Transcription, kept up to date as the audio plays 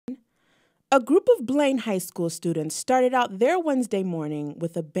A group of Blaine High School students started out their Wednesday morning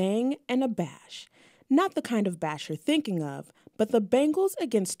with a bang and a bash. Not the kind of bash you're thinking of, but the Bengals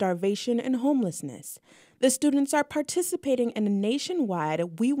Against Starvation and Homelessness. The students are participating in a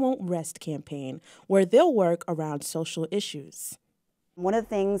nationwide We Won't Rest campaign where they'll work around social issues. One of the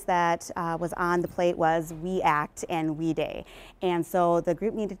things that was on the plate was We Act and We Day. And so the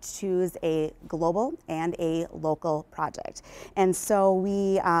group needed to choose a global and a local project. And so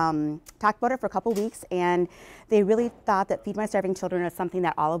we talked about it for a couple weeks, and they really thought that Feed My Starving Children is something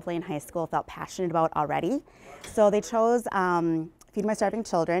that all of Blaine High School felt passionate about already. So they chose Feed My Starving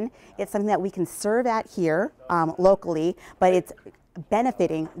Children. It's something that we can serve at here locally, but it's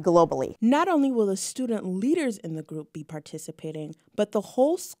benefiting globally. Not only will the student leaders in the group be participating, but the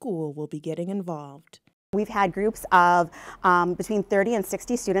whole school will be getting involved. We've had groups of between 30 and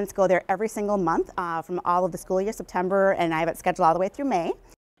 60 students go there every single month from all of the school year, September, and I have it scheduled all the way through May.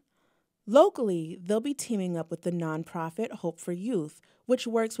 Locally, they'll be teaming up with the nonprofit Hope for Youth, which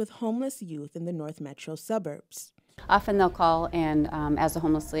works with homeless youth in the North Metro suburbs. Often they'll call, and as a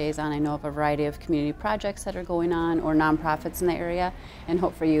homeless liaison, I know of a variety of community projects that are going on or nonprofits in the area, and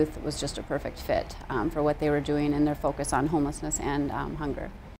Hope for Youth was just a perfect fit for what they were doing and their focus on homelessness and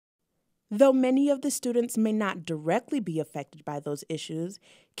hunger. Though many of the students may not directly be affected by those issues,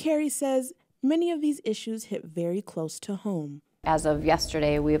 Carrie says many of these issues hit very close to home. As of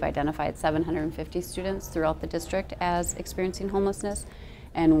yesterday, we've identified 750 students throughout the district as experiencing homelessness,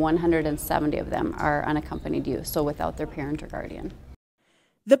 and 170 of them are unaccompanied youth, so without their parent or guardian.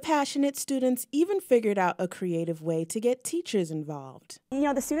 The passionate students even figured out a creative way to get teachers involved. You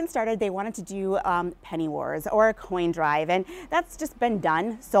know, the students started, they wanted to do penny wars or a coin drive, and that's just been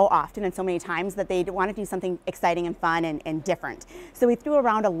done so often and so many times that they want to do something exciting and fun and different. So we threw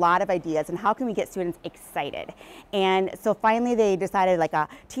around a lot of ideas and how can we get students excited. And so finally they decided like a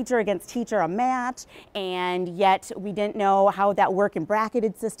teacher against teacher, a match, and yet we didn't know how that worked in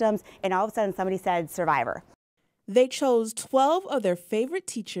bracketed systems, and all of a sudden somebody said Survivor. They chose 12 of their favorite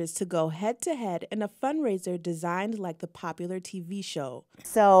teachers to go head-to-head in a fundraiser designed like the popular TV show.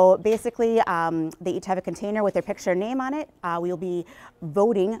 So basically, they each have a container with their picture and name on it. We'll be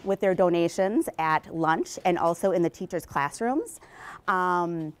voting with their donations at lunch and also in the teachers' classrooms.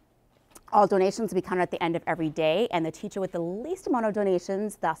 All donations will be counted at the end of every day, and the teacher with the least amount of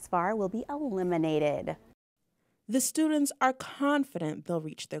donations thus far will be eliminated. The students are confident they'll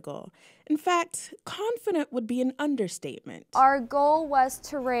reach their goal. In fact, confident would be an understatement. Our goal was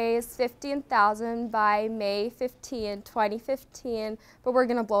to raise $15,000 by May 15, 2015, but we're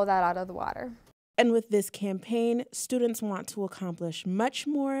going to blow that out of the water. And with this campaign, students want to accomplish much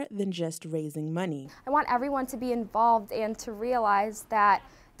more than just raising money. I want everyone to be involved and to realize that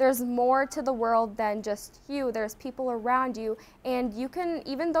there's more to the world than just you. There's people around you, and you can,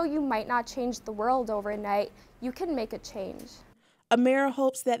 even though you might not change the world overnight, you can make a change. Amira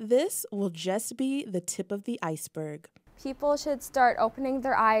hopes that this will just be the tip of the iceberg. People should start opening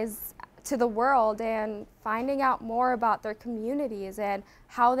their eyes to the world and finding out more about their communities and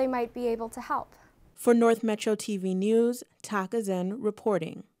how they might be able to help. For North Metro TV News, Taka Zen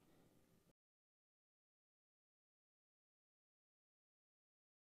reporting.